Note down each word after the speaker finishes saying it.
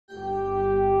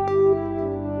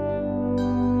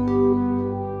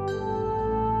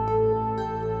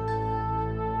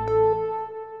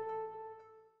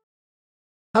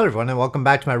Hello everyone and welcome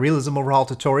back to my Realism Overhaul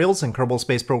tutorials in Kerbal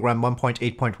Space Program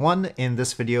 1.8.1. In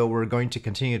this video we're going to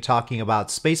continue talking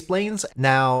about space planes.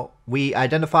 Now, we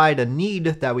identified a need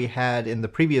that we had in the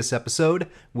previous episode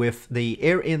with the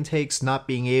air intakes not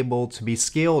being able to be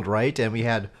scaled right, and we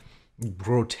had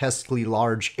grotesquely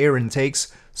large air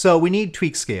intakes, so we need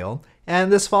TweakScale.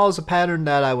 And this follows a pattern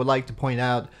that I would like to point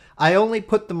out. I only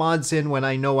put the mods in when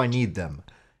I know I need them,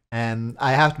 and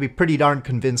I have to be pretty darn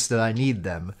convinced that I need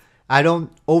them. I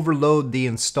don't overload the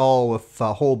install with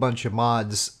a whole bunch of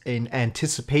mods in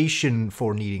anticipation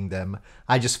for needing them.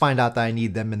 I just find out that I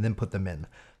need them and then put them in.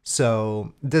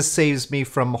 So this saves me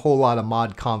from a whole lot of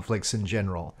mod conflicts in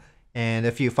general. And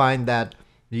if you find that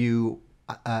you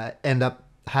end up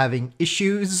having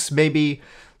issues, maybe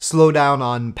slow down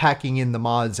on packing in the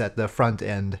mods at the front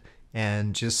end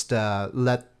and just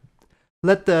let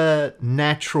the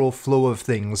natural flow of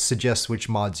things suggest which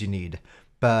mods you need.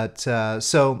 But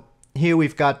so here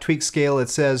we've got TweakScale. It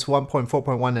says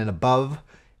 1.4.1 and above,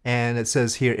 and it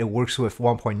says here it works with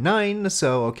 1.9,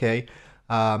 so okay.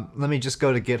 Let me just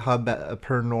go to GitHub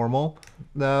per normal.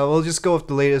 We'll just go with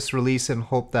the latest release and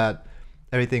hope that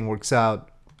everything works out.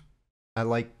 I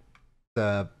like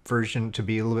the version to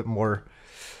be a little bit more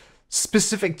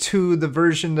specific to the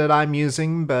version that I'm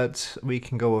using, but we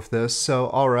can go with this. So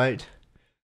alright,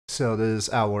 so this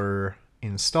is our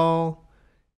install.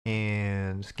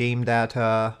 And game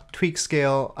data,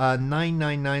 TweakScale,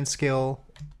 999 scale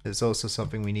is also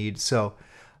something we need. So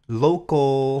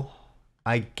local,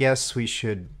 I guess we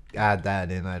should add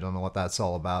that in. I don't know what that's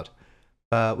all about.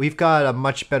 But we've got a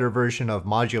much better version of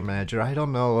Module Manager. I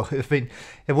don't know. It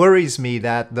worries me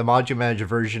that the Module Manager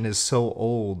version is so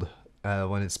old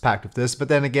when it's packed with this. But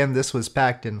then again, this was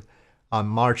packed in on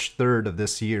March 3rd of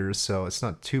this year, so it's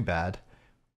not too bad.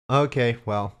 Okay,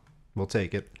 well, we'll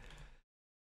take it.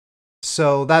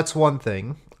 So that's one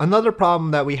thing. Another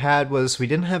problem that we had was we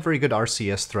didn't have very good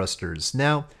RCS thrusters.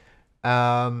 Now,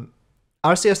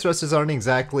 RCS thrusters aren't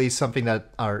exactly something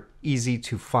that are easy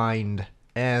to find,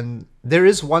 and there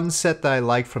is one set that I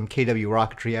like from KW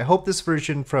Rocketry. I hope this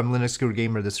version from Linux Guru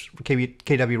Gamer, this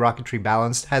KW Rocketry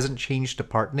Balanced, hasn't changed the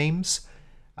part names,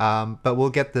 but we'll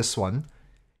get this one.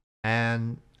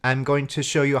 And I'm going to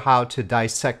show you how to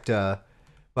dissect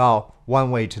well, one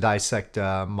way to dissect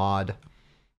a mod,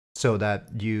 so that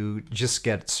you just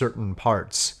get certain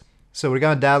parts. So we're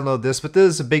going to download this, but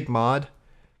this is a big mod.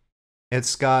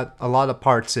 It's got a lot of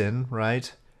parts in,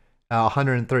 right?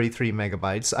 133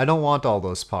 megabytes. I don't want all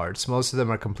those parts. Most of them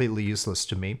are completely useless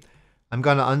to me. I'm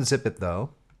going to unzip it though.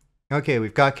 Okay,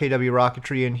 we've got KW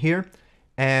Rocketry in here,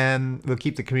 and we'll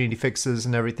keep the community fixes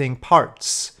and everything.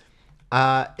 Parts.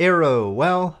 Aero,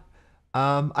 well,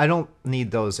 I don't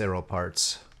need those aero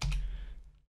parts.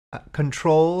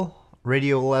 Control.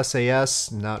 Radial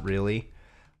SAS, not really.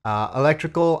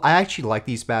 Electrical, I actually like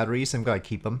these batteries. I'm going to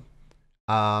keep them.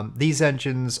 These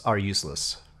engines are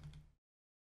useless.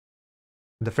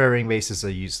 The fairing bases are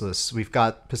useless. We've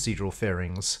got procedural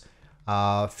fairings.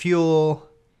 Fuel,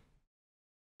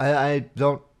 I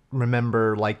don't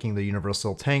remember liking the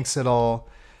universal tanks at all.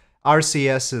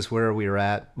 RCS is where we're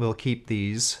at. We'll keep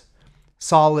these.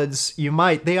 Solids,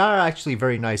 they are actually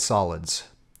very nice solids,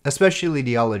 especially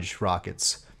the ullage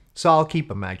rockets. So I'll keep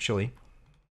them actually.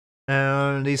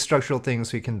 And these structural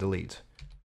things we can delete.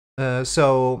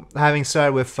 So having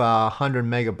started with 100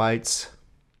 megabytes,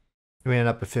 we end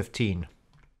up with 15.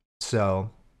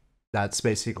 So that's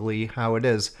basically how it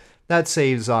is. That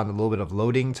saves on a little bit of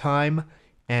loading time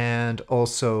and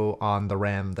also on the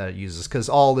RAM that it uses, because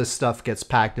all this stuff gets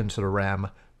packed into the RAM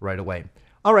right away.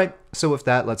 Alright, so with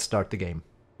that, let's start the game.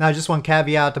 Now just one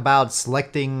caveat about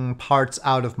selecting parts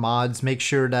out of mods. Make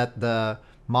sure that the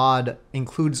mod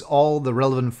includes all the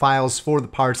relevant files for the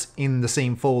parts in the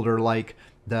same folder, like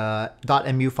the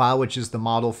 .mu file, which is the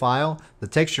model file, the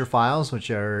texture files,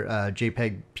 which are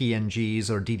JPEG, PNGs,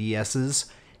 or DDSs,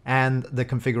 and the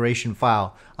configuration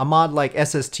file. A mod like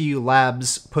SSTU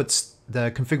Labs puts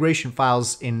the configuration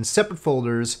files in separate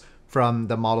folders from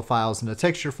the model files and the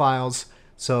texture files,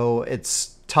 so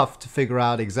it's tough to figure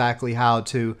out exactly how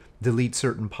to delete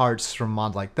certain parts from a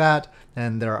mod like that,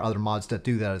 and there are other mods that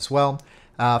do that as well.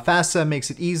 FASTA makes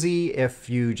it easy. If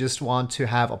you just want to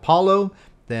have Apollo,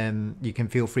 then you can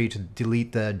feel free to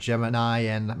delete the Gemini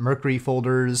and Mercury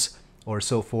folders or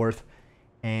so forth,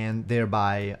 and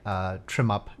thereby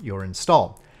trim up your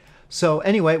install. So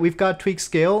anyway, we've got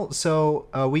TweakScale, so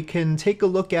we can take a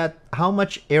look at how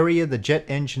much area the jet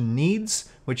engine needs,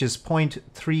 which is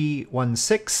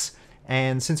 0.316,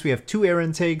 and since we have two air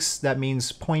intakes, that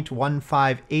means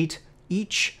 0.158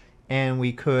 each, and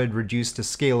we could reduce the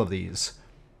scale of these.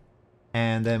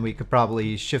 And then we could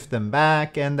probably shift them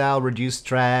back, and that'll reduce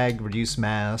drag, reduce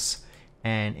mass,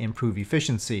 and improve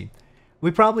efficiency.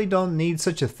 We probably don't need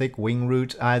such a thick wing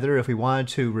root either. If we wanted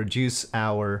to reduce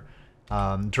our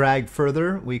drag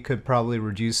further, we could probably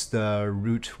reduce the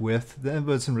root width. That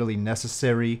wasn't really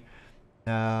necessary.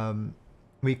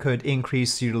 We could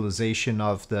increase utilization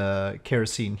of the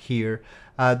kerosene here.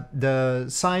 The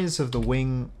size of the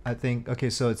wing, I think, okay,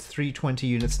 so it's 320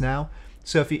 units now.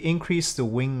 So if you increase the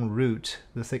wing root,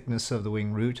 the thickness of the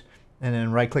wing root, and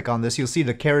then right click on this, you'll see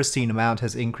the kerosene amount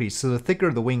has increased. So the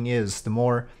thicker the wing is, the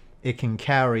more it can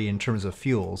carry in terms of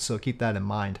fuel. So keep that in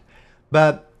mind.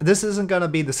 But this isn't going to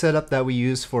be the setup that we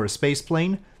use for a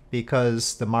spaceplane,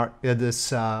 because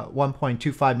this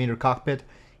 1.25 meter cockpit,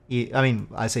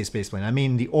 I say spaceplane, I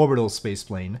mean the orbital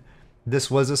spaceplane.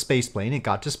 This was a spaceplane, it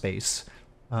got to space,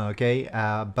 okay,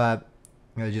 but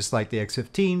just like the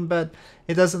X-15, but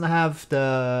it doesn't have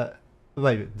the,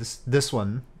 wait, this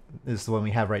one is the one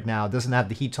we have right now. It doesn't have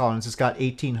the heat tolerance. It's got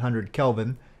 1800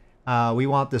 Kelvin. We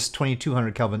want this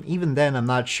 2200 Kelvin. Even then, I'm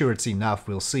not sure it's enough.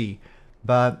 We'll see.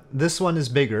 But this one is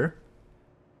bigger,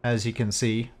 as you can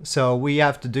see. So we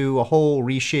have to do a whole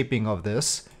reshaping of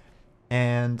this,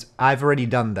 and I've already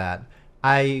done that.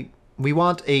 We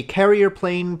want a carrier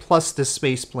plane plus the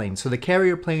space plane. So the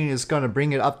carrier plane is going to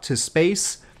bring it up to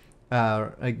space,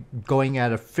 going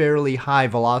at a fairly high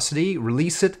velocity,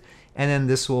 release it, and then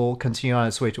this will continue on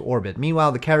its way to orbit.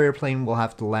 Meanwhile, the carrier plane will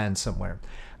have to land somewhere.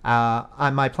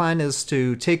 My plan is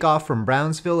to take off from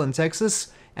Brownsville in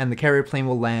Texas, and the carrier plane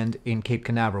will land in Cape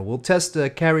Canaveral. We'll test the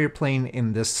carrier plane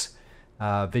in this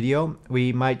video.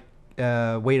 We might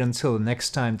wait until the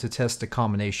next time to test the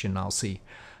combination. I'll see.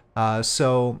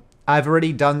 So I've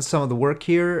already done some of the work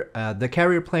here. The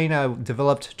carrier plane I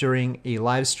developed during a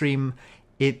live stream.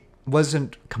 It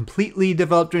wasn't completely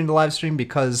developed during the live stream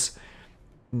because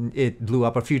it blew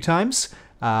up a few times,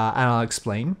 and I'll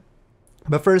explain.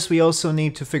 But first, we also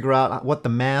need to figure out what the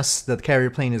mass that the carrier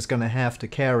plane is going to have to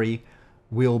carry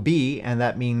will be, and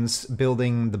that means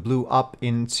building the Blue up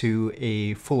into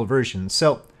a full version.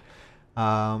 So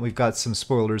we've got some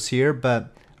spoilers here,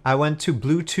 but I went to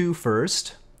Blue 2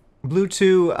 first. Blue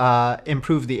 2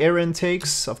 improved the air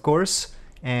intakes, of course,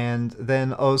 and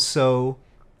then also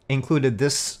included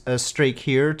this strake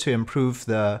here to improve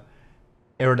the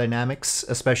aerodynamics,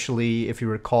 especially if you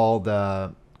recall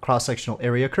the cross-sectional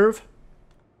area curve.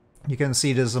 You can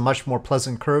see there's a much more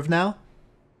pleasant curve now.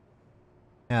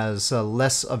 Has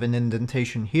less of an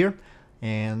indentation here.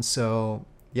 And so,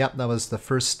 yep, that was the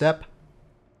first step.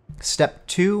 Step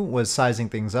 2 was sizing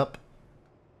things up.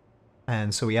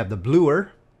 And so we have the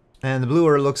bluer. And the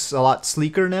bluer looks a lot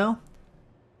sleeker now,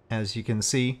 as you can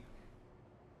see.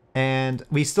 And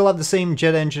we still have the same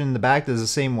jet engine in the back. There's the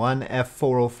same one,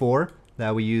 F404,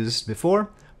 that we used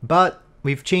before. But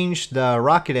we've changed the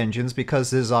rocket engines because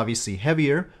this is obviously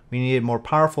heavier. We needed more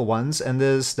powerful ones. And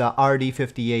there's the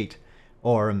RD58,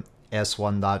 or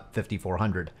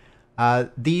S1.5400.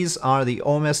 These are the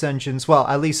OMS engines. Well,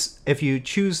 at least if you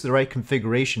choose the right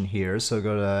configuration here. So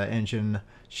go to Engine,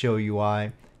 Show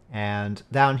UI. And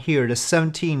down here, the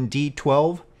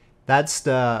 17D12. That's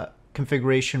the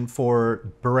configuration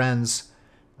for Buran's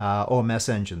OMS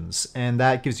engines, and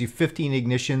that gives you 15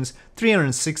 ignitions,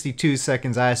 362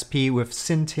 seconds ISP with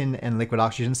syntin and liquid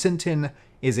oxygen. Syntin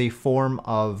is a form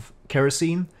of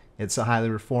kerosene. It's a highly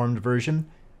reformed version,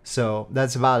 so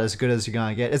that's about as good as you're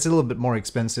gonna get. It's a little bit more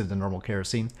expensive than normal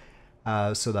kerosene,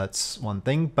 so that's one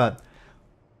thing, but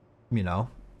you know,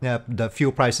 the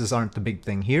fuel prices aren't the big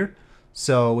thing here.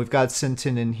 So we've got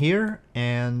syntin in here,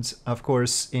 and of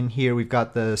course in here we've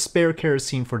got the spare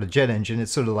kerosene for the jet engine.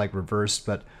 It's sort of like reversed,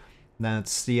 but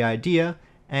that's the idea.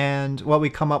 And what we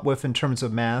come up with in terms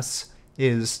of mass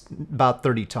is about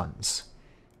 30 tons.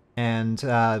 And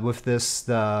with this,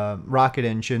 the rocket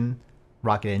engines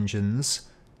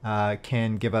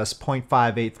can give us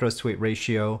 0.58 thrust to weight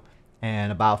ratio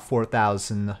and about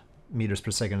 4,000 meters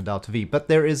per second of delta V. But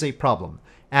there is a problem,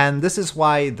 and this is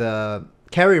why the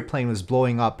carrier plane was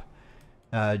blowing up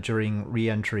during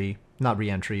re-entry. Not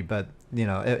re-entry, but you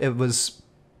know, it was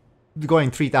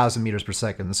going 3,000 meters per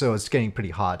second, so it's getting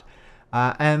pretty hot.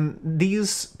 And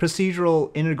these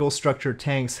procedural integral structure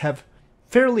tanks have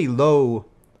fairly low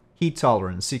heat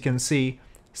tolerance. You can see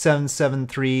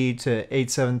 773 to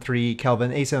 873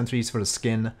 Kelvin. 873 is for the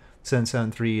skin,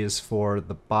 773 is for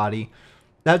the body.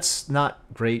 That's not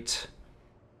great.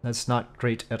 That's not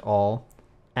great at all.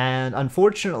 And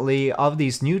unfortunately, of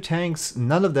these new tanks,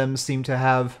 none of them seem to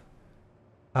have...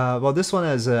 well, this one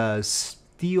has a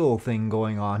steel thing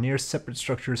going on here, separate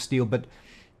structure steel, but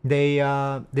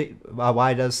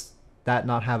why does that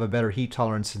not have a better heat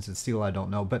tolerance since it's steel? I don't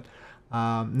know. But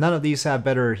None of these have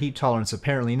better heat tolerance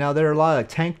apparently. Now there are a lot of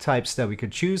tank types that we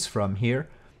could choose from here,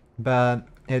 but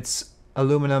it's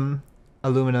aluminum,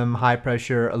 aluminum high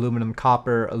pressure, aluminum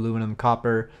copper,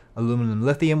 aluminum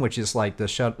lithium, which is like the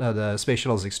space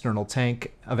shuttle's external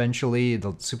tank eventually,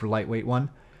 the super lightweight one,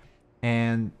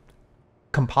 and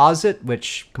composite,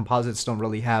 which composites don't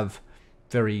really have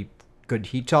very good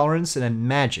heat tolerance, and then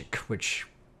magic, which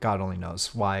God only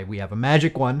knows why we have a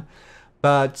magic one,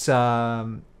 but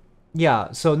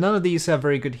yeah, so none of these have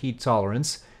very good heat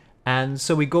tolerance. And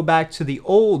so we go back to the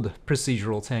old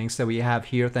procedural tanks that we have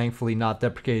here, thankfully not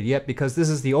deprecated yet, because this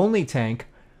is the only tank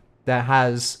that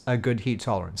has a good heat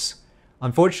tolerance.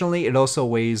 Unfortunately, it also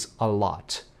weighs a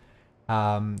lot.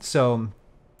 So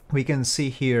we can see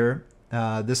here,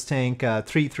 this tank,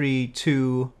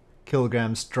 332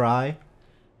 kilograms dry.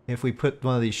 If we put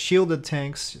one of these shielded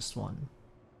tanks, just one,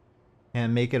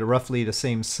 and make it roughly the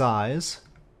same size.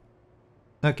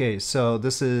 Okay, so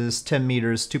this is 10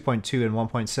 meters, 2.2 and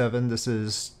 1.7. This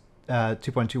is 2.2,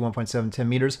 1.7, 10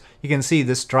 meters. You can see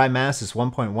this dry mass is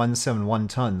 1.171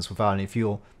 tons without any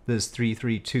fuel. This is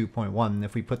 332.1.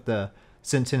 If we put the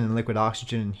syntin and liquid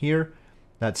oxygen in here,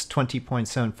 that's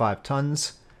 20.75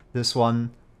 tons. This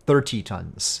one, 30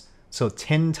 tons. So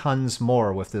 10 tons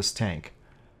more with this tank.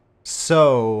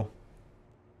 So,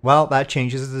 well, that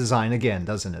changes the design again,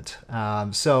 doesn't it?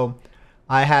 So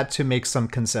I had to make some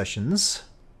concessions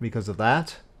because of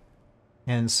that.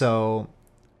 And so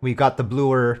we got the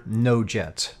bluer no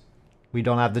jet. We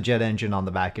don't have the jet engine on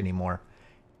the back anymore.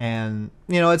 And,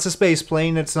 you know, it's a space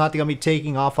plane. It's not going to be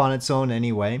taking off on its own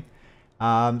anyway.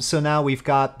 So now we've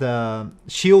got the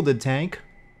shielded tank.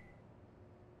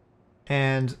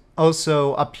 And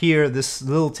also up here, this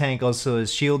little tank also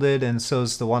is shielded, and so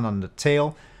is the one on the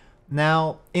tail.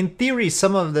 Now, in theory,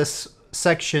 some of this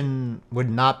section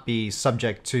would not be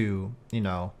subject to, you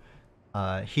know,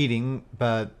 heating,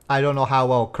 but I don't know how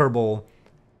well Kerbal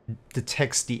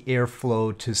detects the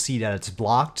airflow to see that it's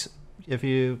blocked, if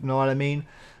you know what I mean.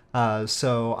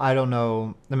 So I don't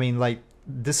know. I mean, like,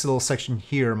 this little section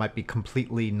here might be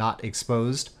completely not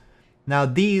exposed. Now,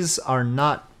 these are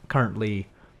not currently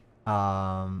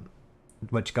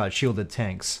shielded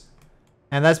tanks.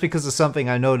 And that's because of something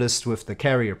I noticed with the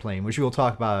carrier plane, which we'll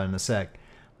talk about in a sec.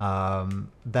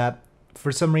 That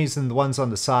for some reason the ones on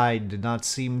the side did not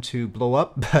seem to blow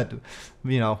up, but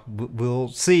you know, we'll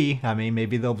see. I mean,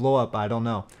 maybe they'll blow up, I don't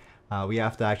know. We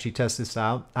have to actually test this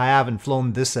out. I haven't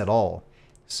flown this at all,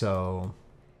 so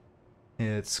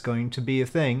it's going to be a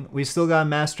thing. We still got a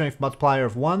mass strength multiplier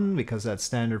of 1 because that's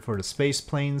standard for the space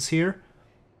planes here.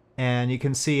 And you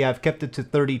can see I've kept it to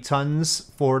 30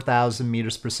 tons, 4,000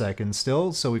 meters per second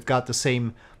still. So we've got the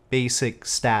same basic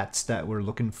stats that we're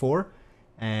looking for.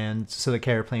 And so the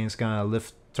carrier plane is going to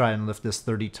try and lift this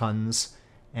 30 tons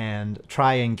and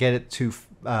try and get it to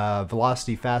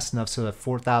velocity fast enough so that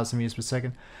 4,000 meters per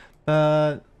second.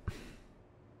 I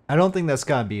don't think that's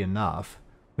going to be enough.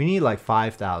 We need like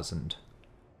 5,000.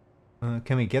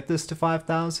 Can we get this to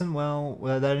 5,000? Well,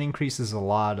 that increases a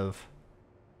lot of...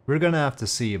 We're going to have to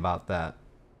see about that.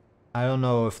 I don't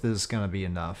know if this is going to be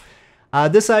enough.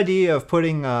 This idea of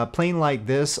putting a plane like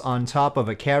this on top of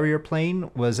a carrier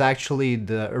plane was actually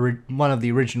one of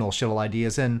the original shuttle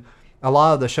ideas, and a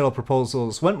lot of the shuttle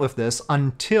proposals went with this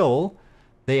until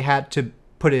they had to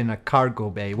put in a cargo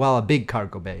bay. Well, a big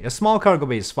cargo bay. A small cargo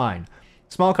bay is fine.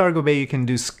 Small cargo bay, you can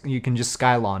just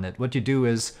skylon it. What you do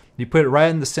is you put it right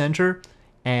in the center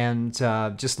and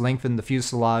just lengthen the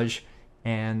fuselage,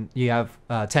 and you have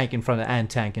a tank in front and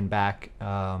tank in back.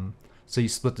 So you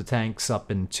split the tanks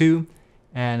up in two,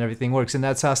 and everything works. And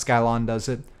that's how Skylon does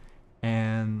it.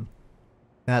 And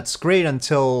that's great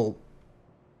until,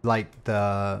 like,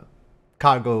 the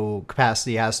cargo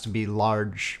capacity has to be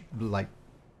large, like,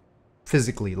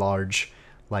 physically large,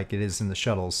 like it is in the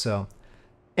shuttles. So,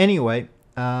 anyway,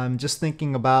 I'm just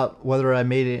thinking about whether I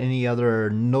made any other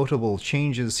notable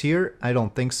changes here. I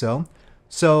don't think so.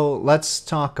 So, let's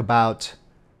talk about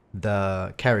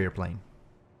the carrier plane.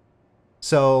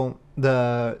 So,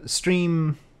 the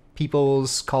stream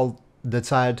peoples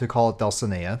decided to call it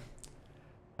Dulcinea.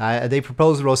 They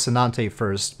proposed Rocinante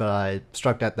first, but I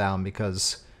struck that down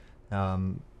because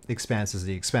expanse is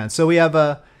the expanse. So we have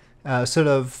a sort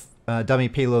of dummy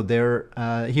payload there.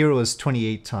 Here it was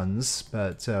 28 tons,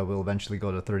 but we'll eventually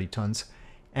go to 30 tons.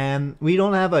 And we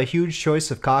don't have a huge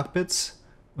choice of cockpits,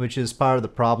 which is part of the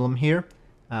problem here.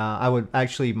 I would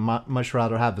actually much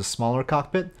rather have a smaller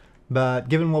cockpit, but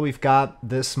given what we've got,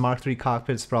 this Mark III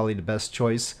cockpit is probably the best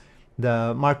choice.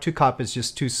 The Mark II cockpit is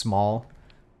just too small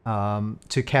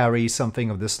to carry something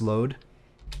of this load,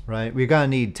 right? We're gonna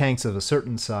need tanks of a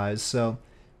certain size, so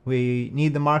we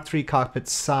need the Mark III cockpit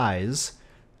size,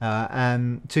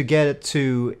 and to get it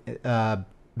to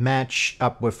match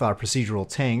up with our procedural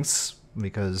tanks,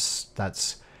 because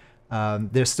that's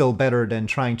they're still better than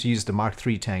trying to use the Mark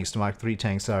III tanks. The Mark III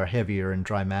tanks are heavier in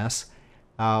dry mass.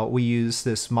 We use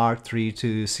this Mark III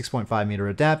to 6.5 meter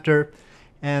adapter,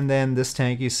 and then this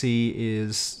tank you see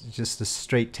is just a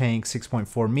straight tank,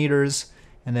 6.4 meters,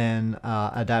 and then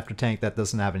adapter tank that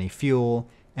doesn't have any fuel.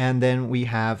 And then we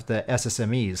have the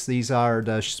SSMEs. These are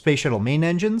the Space Shuttle main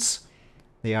engines.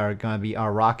 They are going to be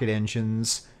our rocket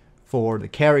engines for the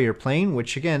carrier plane,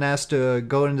 which again has to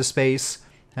go into space,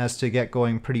 has to get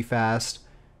going pretty fast.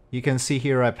 You can see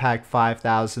here I packed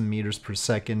 5,000 meters per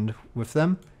second with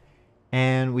them.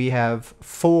 And we have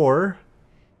 4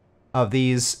 of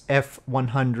these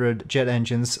F100 jet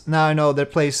engines. Now I know they're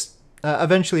placed,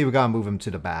 eventually we gotta move them to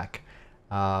the back.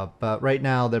 But right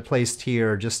now they're placed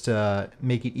here just to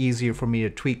make it easier for me to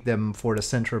tweak them for the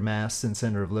center of mass and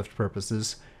center of lift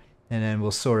purposes. And then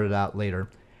we'll sort it out later.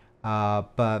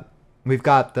 But we've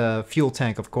got the fuel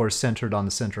tank, of course, centered on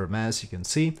the center of mass, you can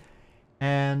see.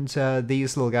 And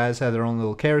these little guys have their own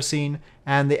little kerosene.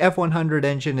 And the F100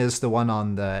 engine is the one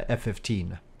on the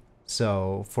F-15.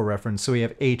 So, for reference, so we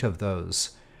have 8 of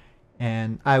those.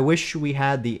 And I wish we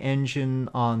had the engine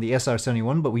on the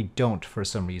SR-71, but we don't for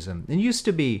some reason. It used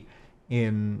to be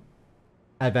in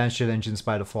advanced jet engines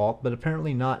by default, but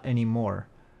apparently not anymore.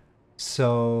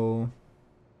 So,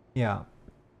 yeah.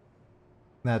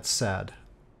 That's sad.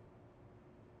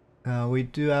 We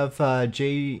do have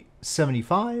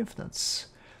J75,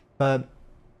 but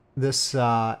this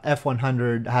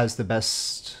F100 has the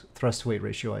best thrust to weight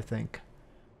ratio, I think,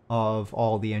 of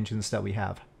all the engines that we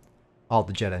have. All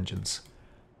the jet engines.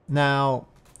 Now,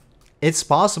 it's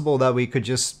possible that we could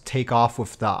just take off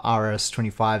with the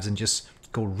RS-25s and just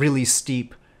go really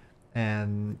steep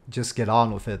and just get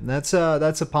on with it. And that's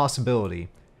a possibility.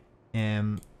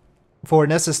 And for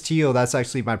an SSTO, that's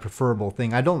actually my preferable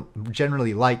thing. I don't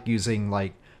generally like using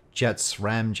like jets,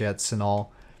 ramjets and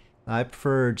all. I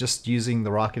prefer just using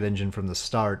the rocket engine from the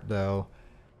start, though.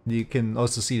 You can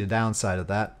also see the downside of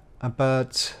that.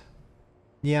 But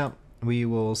yeah, we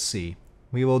will see.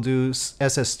 We will do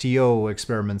SSTO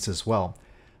experiments as well.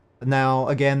 Now,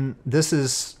 again,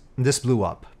 this blew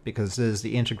up because this is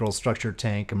the integral structure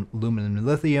tank, aluminum and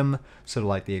lithium, sort of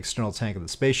like the external tank of the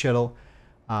space shuttle.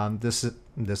 This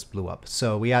blew up,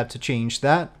 so we had to change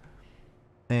that.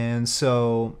 And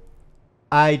so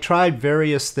I tried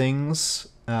various things.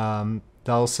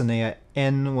 Dulcinea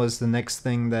N was the next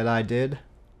thing that I did.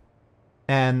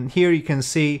 And here you can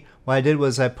see what I did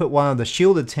was I put one of the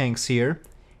shielded tanks here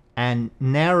and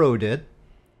narrowed it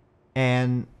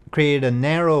and created a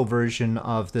narrow version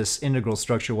of this integral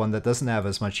structure one that doesn't have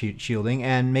as much heat shielding,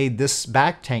 and made this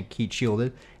back tank heat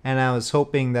shielded. And I was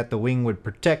hoping that the wing would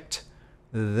protect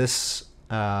this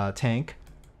tank,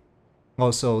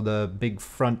 also the big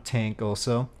front tank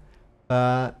also.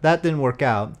 That didn't work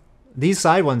out. These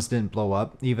side ones didn't blow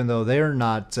up, even though they're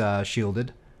not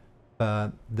shielded,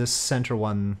 but this center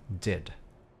one did.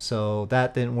 So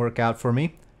that didn't work out for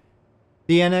me.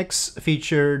 The NX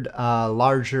featured a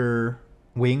larger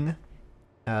wing,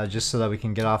 just so that we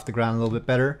can get off the ground a little bit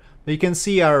better. But you can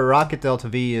see our rocket delta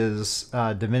V is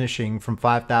diminishing from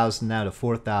 5,000 now to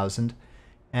 4,000.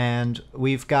 And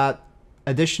we've got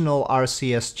additional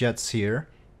RCS jets here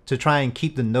to try and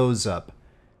keep the nose up.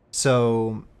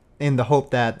 So, in the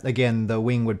hope that, again, the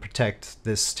wing would protect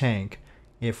this tank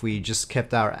if we just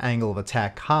kept our angle of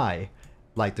attack high,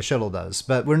 like the shuttle does.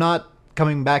 But we're not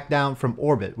coming back down from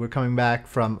orbit. We're coming back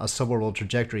from a suborbital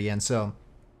trajectory, and so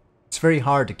it's very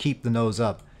hard to keep the nose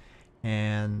up.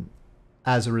 And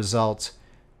as a result,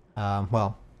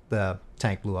 well, the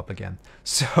tank blew up again.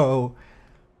 So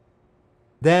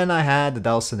then I had the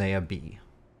Dulcinea B,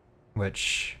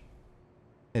 which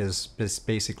is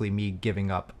basically me giving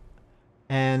up.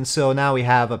 And so now we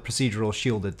have a procedural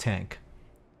shielded tank.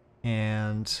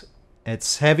 And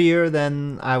it's heavier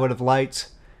than I would have liked.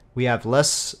 We have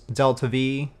less delta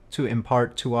V to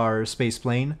impart to our space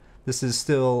plane. This is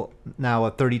still now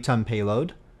a 30-ton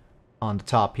payload on the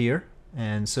top here.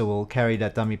 And so we'll carry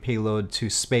that dummy payload to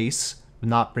space, but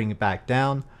not bring it back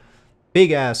down.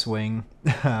 Big ass wing.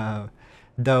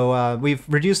 Though we've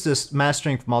reduced this mass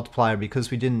strength multiplier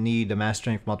because we didn't need a mass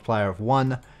strength multiplier of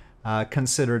 1.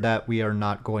 Consider that we are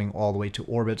not going all the way to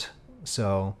orbit,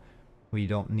 so we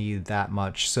don't need that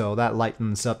much. So that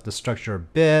lightens up the structure a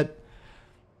bit,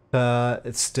 but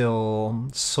it's still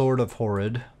sort of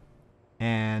horrid.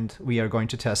 And we are going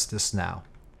to test this now.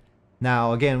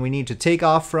 Now, again, we need to take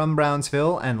off from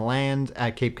Brownsville and land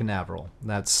at Cape Canaveral.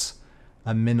 That's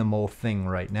a minimal thing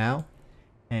right now.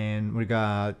 and we're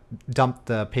gonna dump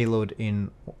the payload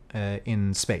in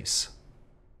space.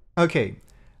 Okay,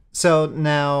 so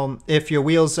now if your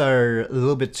wheels are a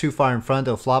little bit too far in front,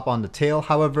 they'll flop on the tail.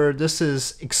 However, this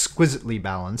is exquisitely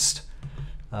balanced.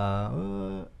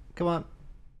 Come on,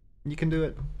 you can do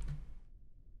it.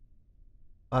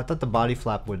 I thought the body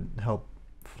flap would help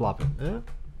flop it.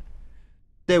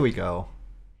 There we go.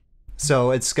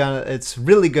 So it's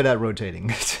really good at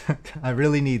rotating. I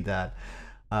really need that.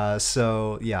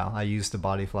 So yeah, I used the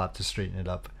body flap to straighten it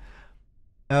up.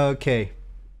 Okay.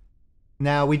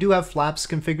 Now we do have flaps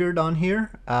configured on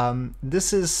here.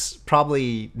 This is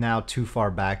probably now too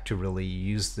far back to really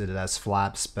use it as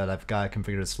flaps, but I've got it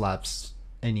configured as flaps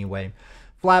anyway.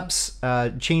 Flaps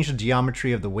change the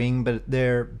geometry of the wing, but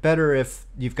they're better if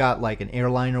you've got like an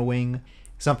airliner wing,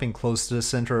 something close to the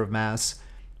center of mass.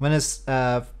 When it's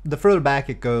the further back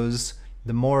it goes,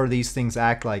 the more these things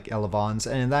act like elevons,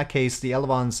 and in that case, the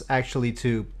elevons actually,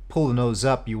 to pull the nose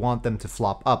up, you want them to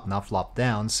flop up, not flop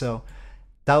down. So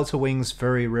delta wings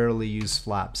very rarely use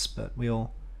flaps, but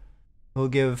we'll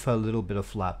give a little bit of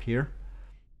flap here.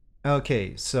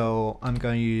 Okay, so I'm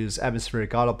going to use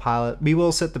atmospheric autopilot. We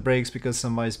will set the brakes because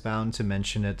somebody's bound to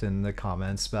mention it in the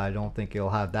comments, but I don't think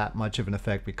it'll have that much of an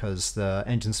effect because the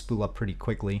engine spool up pretty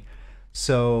quickly.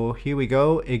 So here we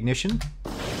go, ignition.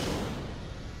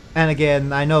 And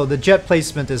again, I know the jet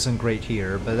placement isn't great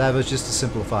here, but that was just to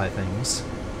simplify things.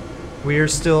 We are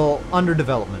still under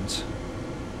development.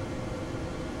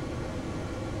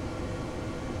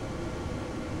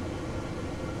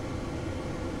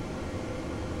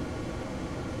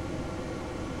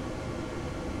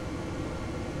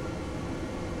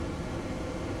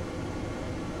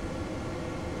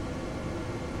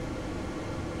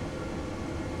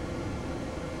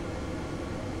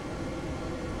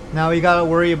 Now we gotta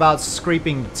worry about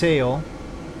scraping the tail.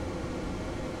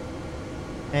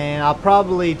 And I'll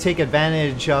probably take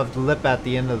advantage of the lip at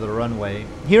the end of the runway.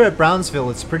 Here at Brownsville,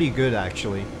 it's pretty good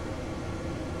actually.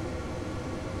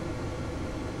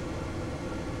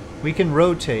 We can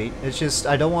rotate, it's just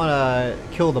I don't want to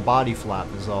kill the body flap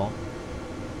is all.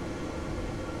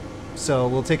 So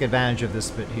we'll take advantage of this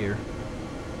bit here.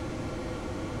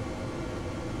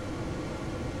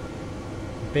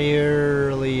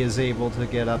 Barely is able to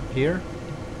get up here,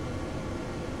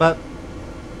 but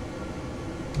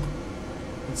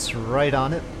it's right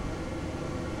on it.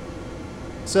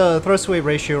 So the thrust weight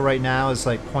ratio right now is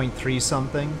like 0.3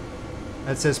 something.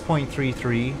 That says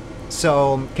 0.33.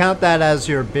 So count that as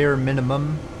your bare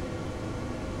minimum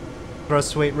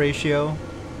thrust weight ratio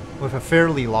with a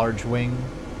fairly large wing.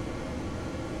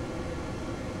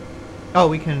 Oh,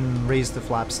 we can raise the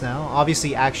flaps now.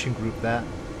 Obviously action group that.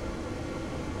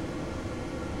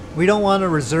 We don't want to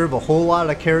reserve a whole lot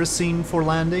of kerosene for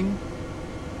landing.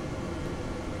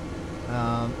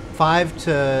 5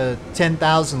 to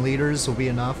 10,000 liters will be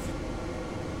enough.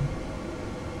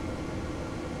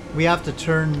 We have to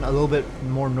turn a little bit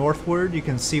more northward. You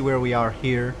can see where we are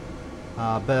here.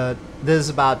 But this is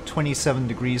about 27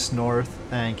 degrees north,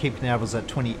 and Cape Canaveral's at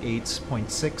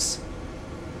 28.6.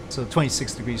 So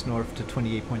 26 degrees north to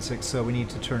 28.6, so we need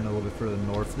to turn a little bit further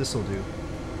north. This will do.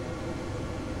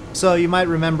 So you might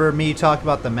remember me talking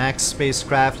about the Max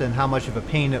spacecraft and how much of a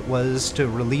pain it was to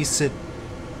release it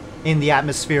in the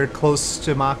atmosphere close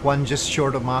to Mach 1, just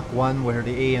short of Mach 1, where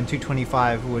the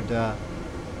AN-225 would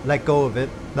let go of it.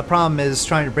 The problem is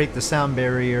trying to break the sound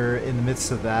barrier in the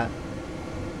midst of that.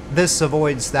 This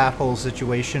avoids that whole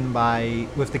situation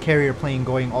with the carrier plane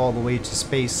going all the way to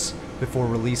space before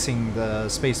releasing the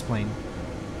space plane.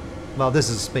 Well, this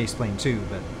is a space plane too,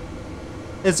 but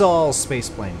it's all space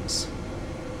planes.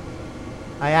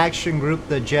 I action grouped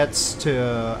the jets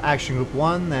to action group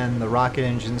 1 and the rocket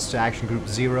engines to action group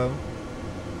 0.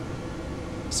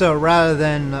 So rather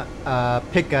than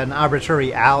pick an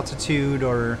arbitrary altitude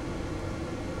or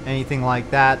anything like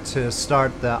that to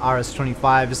start the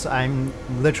RS-25s, I'm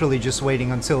literally just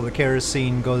waiting until the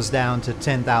kerosene goes down to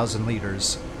 10,000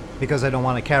 liters because I don't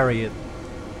want to carry it.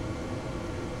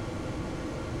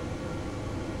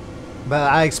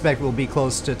 But I expect we'll be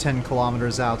close to 10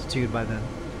 kilometers altitude by then.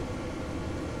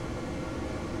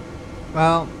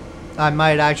 Well, I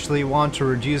might actually want to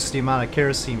reduce the amount of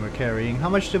kerosene we're carrying. How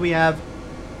much do we have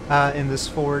in this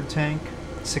forward tank?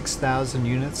 6,000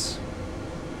 units.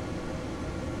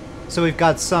 So we've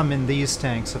got some in these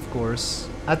tanks, of course.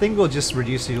 I think we'll just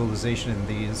reduce the utilization in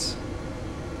these.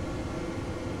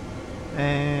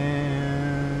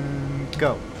 And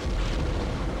go.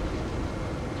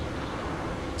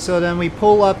 So then we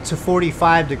pull up to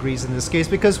 45 degrees in this case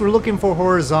because we're looking for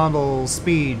horizontal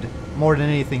speed more than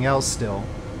anything else still.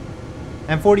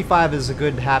 And 45 is a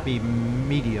good happy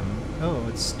medium. Oh,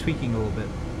 it's tweaking a little bit.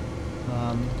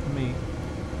 Let me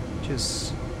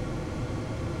just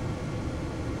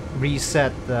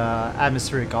reset the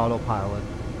atmospheric autopilot.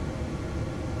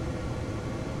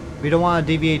 We don't want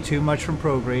to deviate too much from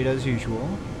prograde as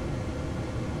usual.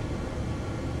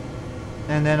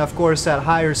 And then of course at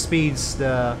higher speeds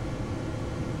the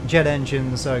jet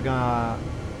engines are gonna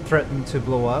threaten to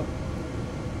blow up.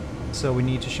 So we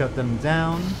need to shut them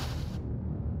down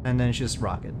and then just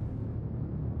rocket.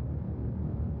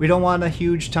 We don't want a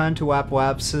huge time to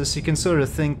waps. You can sort of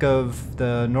think of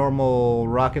the normal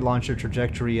rocket launcher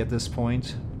trajectory at this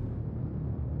point.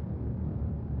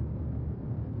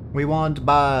 We want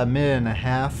about 1.5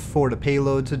 minutes for the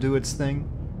payload to do its thing.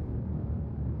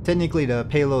 Technically the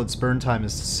payload's burn time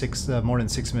is more than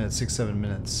 6 minutes, 6-7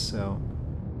 minutes, so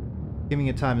giving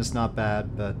it time is not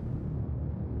bad, but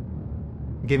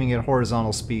giving it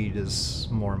horizontal speed is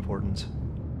more important.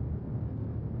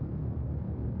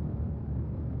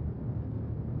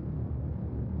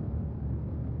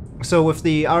 So with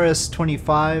the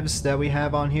RS-25s that we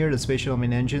have on here, the Space Shuttle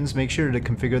main engines, make sure to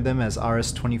configure them as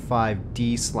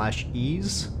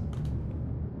RS-25D/Es,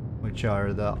 which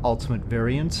are the ultimate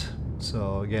variant.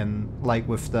 So again, like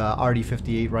with the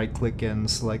RD-58, right click and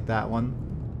select that one.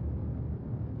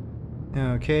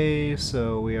 Okay,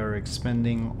 so we are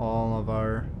expending all of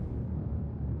our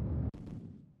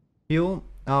fuel.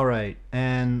 Alright,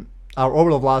 and our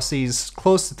orbital velocity is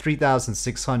close to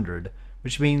 3,600.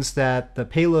 Which means that the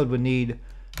payload would need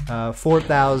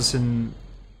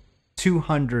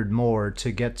 4,200 more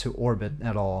to get to orbit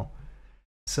at all.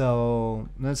 So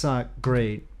that's not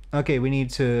great. Okay, we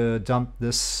need to dump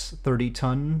this 30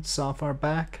 tons off our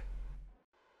back.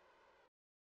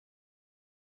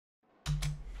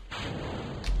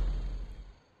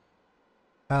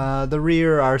 The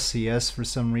rear RCS for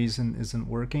some reason isn't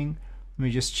working. Let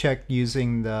me just check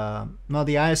using the... Well,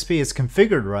 the ISP is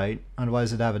configured right,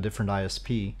 otherwise it'd have a different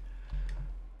ISP.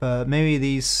 But maybe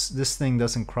this thing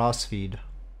doesn't cross-feed.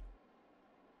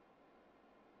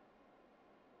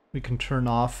 We can turn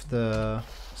off the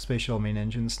Space Shuttle main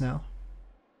engines now.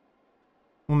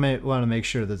 We want to make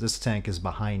sure that this tank is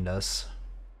behind us.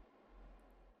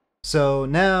 So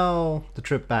now the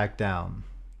trip back down.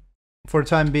 For the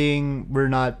time being, we're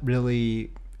not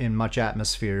really in much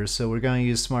atmosphere, so we're going to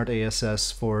use Smart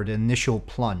ASS for the initial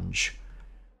plunge.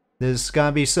 There's going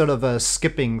to be sort of a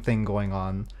skipping thing going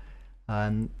on.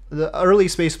 And the early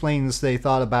space planes they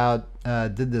thought about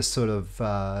did this sort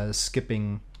of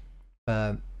skipping.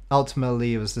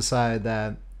 Ultimately, it was decided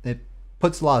that it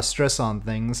puts a lot of stress on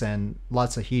things and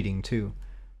lots of heating too.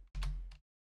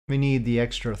 We need the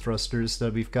extra thrusters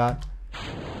that we've got.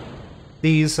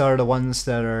 These are the ones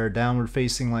that are downward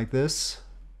facing like this.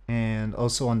 And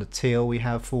also on the tail we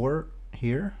have 4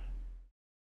 here.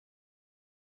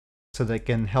 So they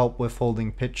can help with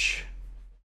holding pitch.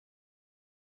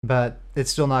 But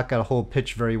it's still not going to hold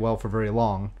pitch very well for very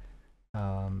long.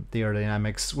 The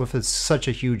aerodynamics with such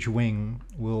a huge wing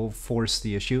will force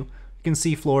the issue. You can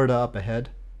see Florida up ahead.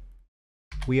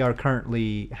 We are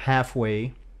currently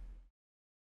halfway.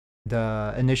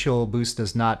 The initial boost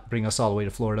does not bring us all the way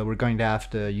to Florida. We're going to have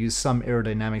to use some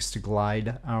aerodynamics to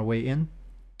glide our way in.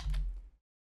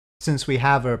 Since we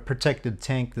have a protected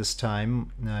tank this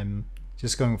time, I'm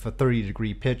just going for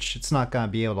 30-degree pitch. It's not going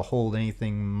to be able to hold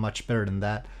anything much better than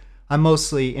that. I'm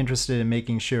mostly interested in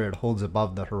making sure it holds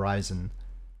above the horizon.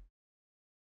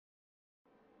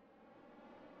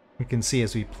 You can see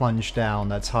as we plunge down,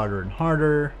 that's harder and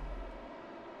harder.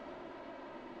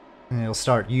 And it'll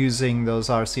start using those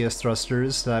RCS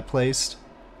thrusters that I placed.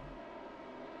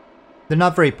 They're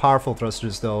not very powerful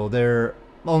thrusters though. They're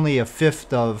only a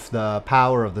fifth of the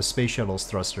power of the space shuttle's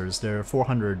thrusters. They're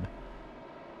 400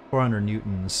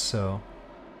 newtons, so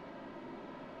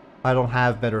I don't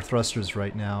have better thrusters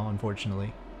right now,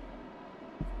 unfortunately.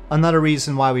 Another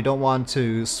reason why we don't want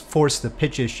to force the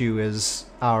pitch issue is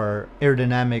our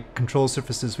aerodynamic control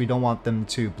surfaces. We don't want them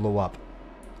to blow up.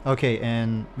 Okay,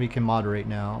 and we can moderate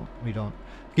now. We don't.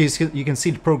 You can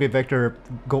see the prograde vector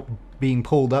being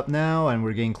pulled up now, and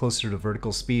we're getting closer to the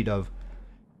vertical speed of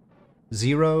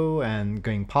 0 and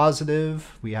going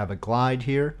positive. We have a glide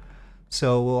here,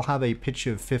 so we'll have a pitch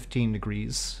of 15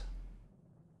 degrees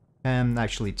and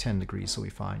actually 10 degrees, so we'll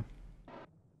be fine.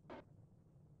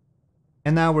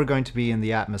 And now we're going to be in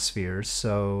the atmosphere,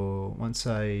 so once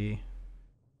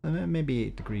maybe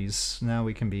 8 degrees, now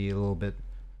we can be a little bit,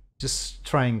 just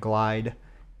try and glide,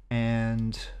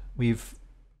 and we've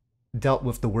dealt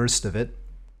with the worst of it.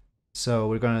 So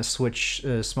we're going to switch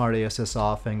Smart ASS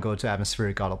off and go to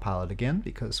atmospheric autopilot again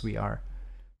because we are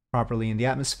properly in the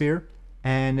atmosphere.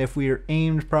 And if we are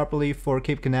aimed properly for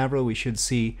Cape Canaveral, we should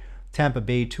see Tampa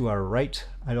Bay to our right.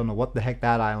 I don't know what the heck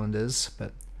that island is,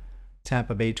 but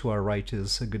Tampa Bay to our right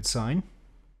is a good sign.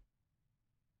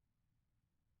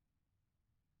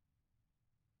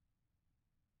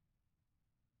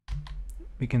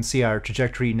 We can see our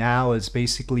trajectory now is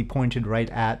basically pointed right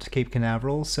at Cape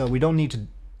Canaveral, so we don't need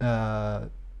to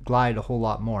glide a whole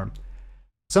lot more.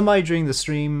 Somebody during the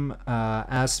stream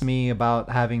asked me about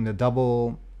having the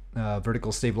double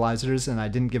vertical stabilizers, and I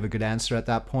didn't give a good answer at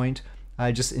that point.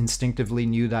 I just instinctively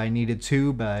knew that I needed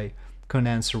two, but I couldn't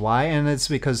answer why, and it's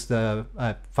because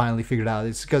I finally figured out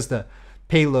it's because the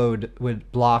payload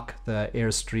would block the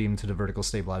airstream to the vertical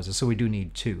stabilizer, so we do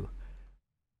need two.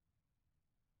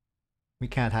 We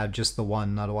can't have just the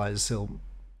one, otherwise it'll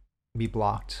be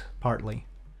blocked partly.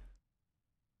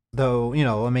 Though, you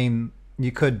know, I mean,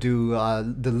 you could do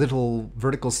the little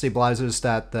vertical stabilizers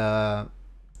that the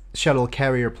shuttle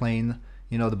carrier plane,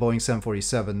 you know, the Boeing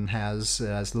 747 has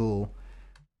little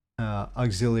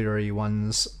auxiliary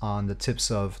ones on the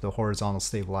tips of the horizontal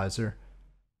stabilizer.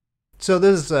 So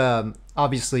this is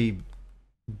obviously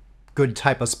good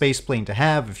type of space plane to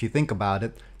have if you think about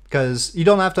it, because you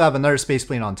don't have to have another space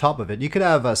plane on top of it. You could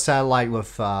have a satellite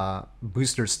with a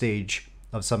booster stage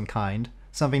of some kind,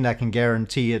 something that can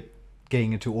guarantee it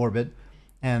getting into orbit,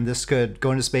 and this could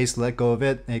go into space, let go of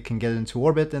it, it can get into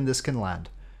orbit, and this can land.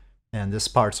 And this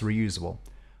part's reusable.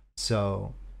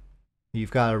 So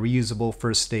you've got a reusable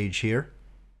first stage here,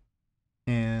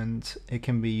 and it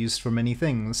can be used for many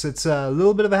things. It's a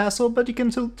little bit of a hassle, but you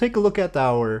can take a look at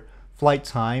our flight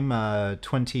time,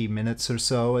 20 minutes or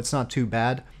so. It's not too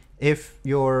bad. If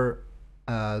your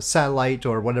satellite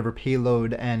or whatever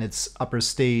payload and its upper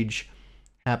stage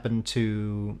happen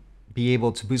to be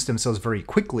able to boost themselves very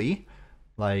quickly,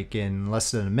 like in less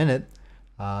than a minute,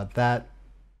 that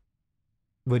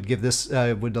would give this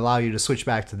would allow you to switch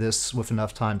back to this with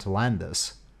enough time to land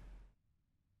this.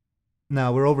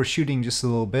 Now we're overshooting just a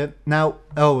little bit. Now,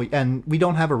 oh, and we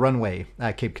don't have a runway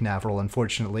at Cape Canaveral,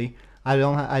 unfortunately. I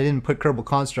didn't put Kerbal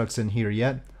Constructs in here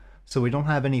yet, so we don't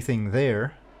have anything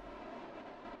there.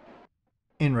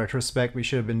 In retrospect, we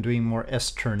should have been doing more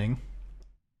S-turning.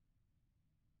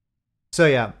 So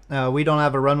yeah, we don't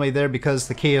have a runway there because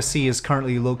the KSC is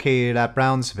currently located at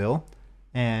Brownsville,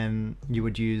 and you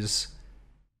would use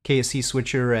KSC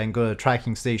switcher and go to a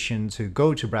tracking station to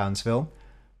go to Brownsville.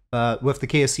 But with the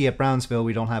KSC at Brownsville,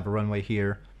 we don't have a runway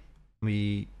here.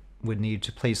 We would need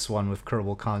to place one with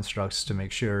Kerbal Constructs to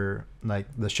make sure, like,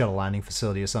 the shuttle landing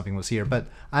facility or something was here. But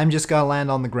I'm just gonna land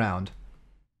on the ground.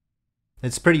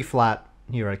 It's pretty flat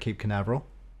here at Cape Canaveral.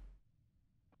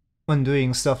 When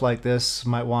doing stuff like this,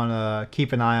 might want to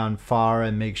keep an eye on FAR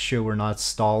and make sure we're not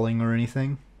stalling or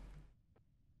anything.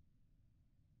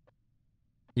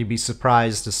 You'd be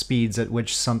surprised the speeds at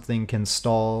which something can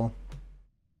stall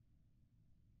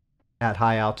at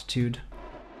high altitude.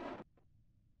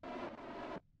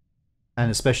 And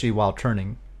especially while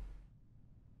turning.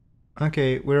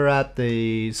 Okay, we're at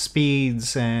the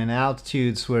speeds and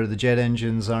altitudes where the jet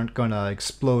engines aren't gonna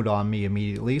explode on me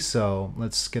immediately, so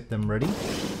let's get them ready.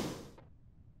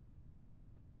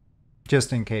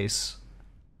 Just in case.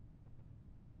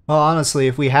 Well, honestly,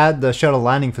 if we had the shuttle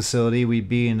landing facility, we'd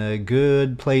be in a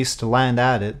good place to land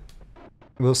at it.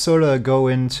 We'll sort of go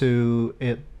into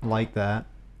it like that.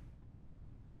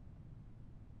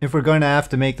 If we're going to have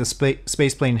to make the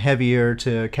spaceplane heavier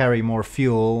to carry more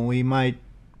fuel, we might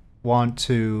want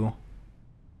to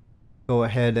go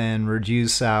ahead and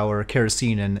reduce our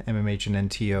kerosene and MMH and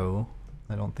NTO.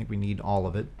 I don't think we need all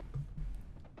of it.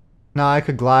 Now, I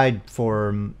could glide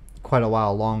for quite a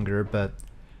while longer, but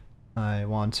I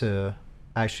want to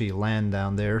actually land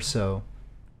down there, so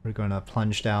we're going to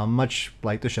plunge down, much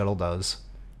like the shuttle does,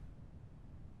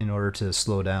 in order to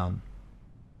slow down.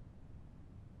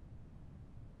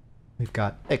 We've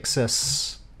got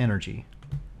excess energy.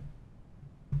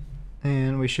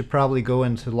 And we should probably go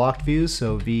into locked views,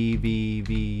 so V, V,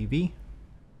 V, V.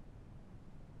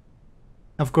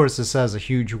 Of course, this has a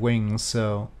huge wing,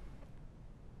 so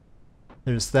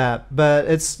there's that. But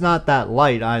it's not that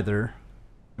light either.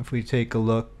 If we take a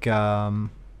look,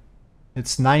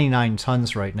 it's 99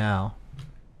 tons right now.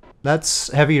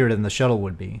 That's heavier than the shuttle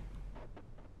would be.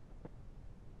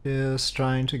 Just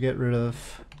trying to get rid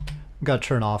of... Gotta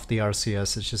turn off the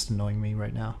RCS, it's just annoying me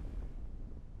right now.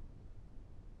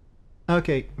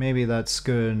 Okay, maybe that's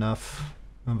good enough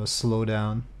of a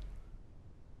slowdown.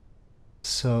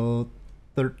 So,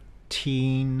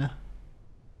 13...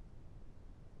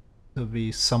 It'll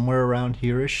be somewhere around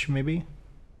here-ish, maybe?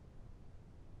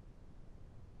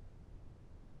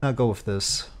 I'll go with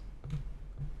this.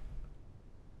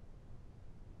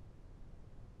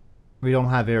 We don't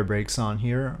have air brakes on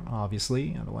here,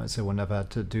 obviously, otherwise I wouldn't have had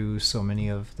to do so many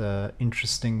of the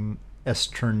interesting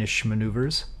S-turnish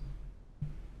maneuvers.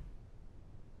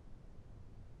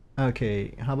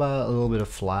 Okay, how about a little bit of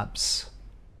flaps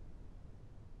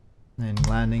and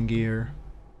landing gear?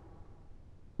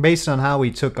 Based on how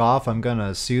we took off, I'm gonna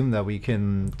assume that we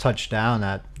can touch down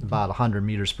at about 100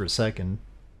 meters per second.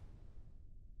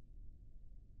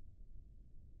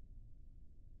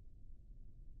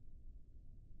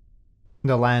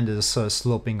 The land is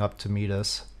sloping up to meet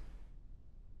us.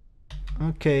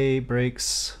 Okay,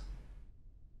 brakes.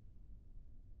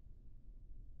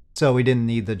 So we didn't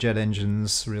need the jet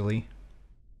engines, really.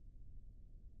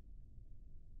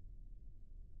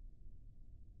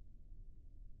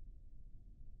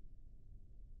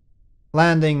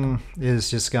 Landing is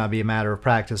just gonna be a matter of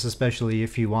practice, especially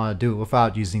if you want to do it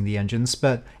without using the engines.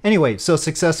 But anyway, so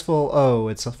successful. Oh,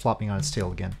 it's flopping on its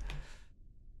tail again.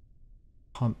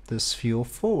 Pump this fuel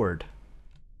forward.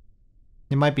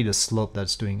 It might be the slope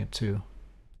that's doing it too.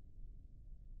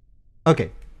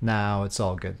 Okay, now it's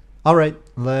all good. Alright,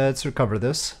 let's recover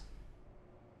this.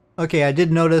 Okay, I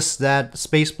did notice that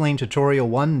Spaceplane Tutorial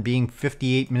 1 being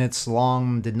 58 minutes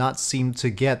long did not seem to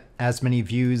get as many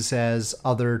views as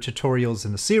other tutorials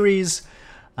in the series.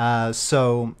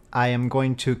 So I am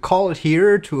going to call it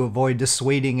here to avoid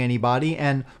dissuading anybody,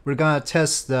 and we're gonna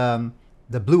test the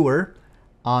bluer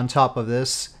on top of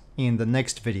this in the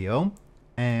next video.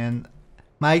 And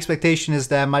my expectation is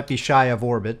that I might be shy of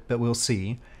orbit, but we'll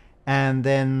see. And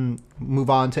then move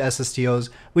on to SSTOs.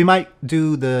 We might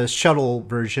do the shuttle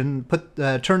version,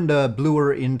 turn the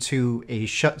bluer into a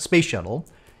space shuttle,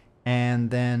 and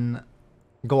then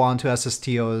go on to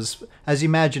SSTOs. As you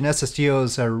imagine,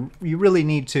 SSTOs you really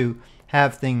need to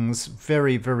have things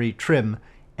very, very trim.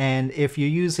 And if you're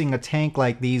using a tank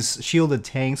like these shielded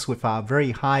tanks with a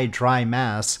very high dry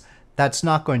mass, that's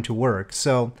not going to work.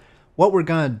 So what we're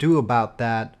gonna do about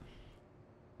that,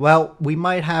 well, we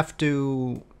might have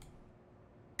to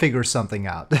figure something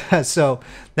out. So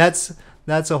that's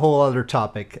a whole other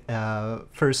topic.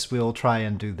 First, we'll try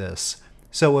and do this.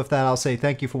 So with that, I'll say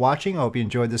thank you for watching. I hope you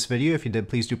enjoyed this video. If you did,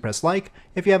 please do press like.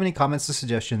 If you have any comments or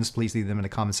suggestions, please leave them in the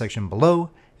comment section below,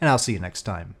 and I'll see you next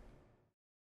time.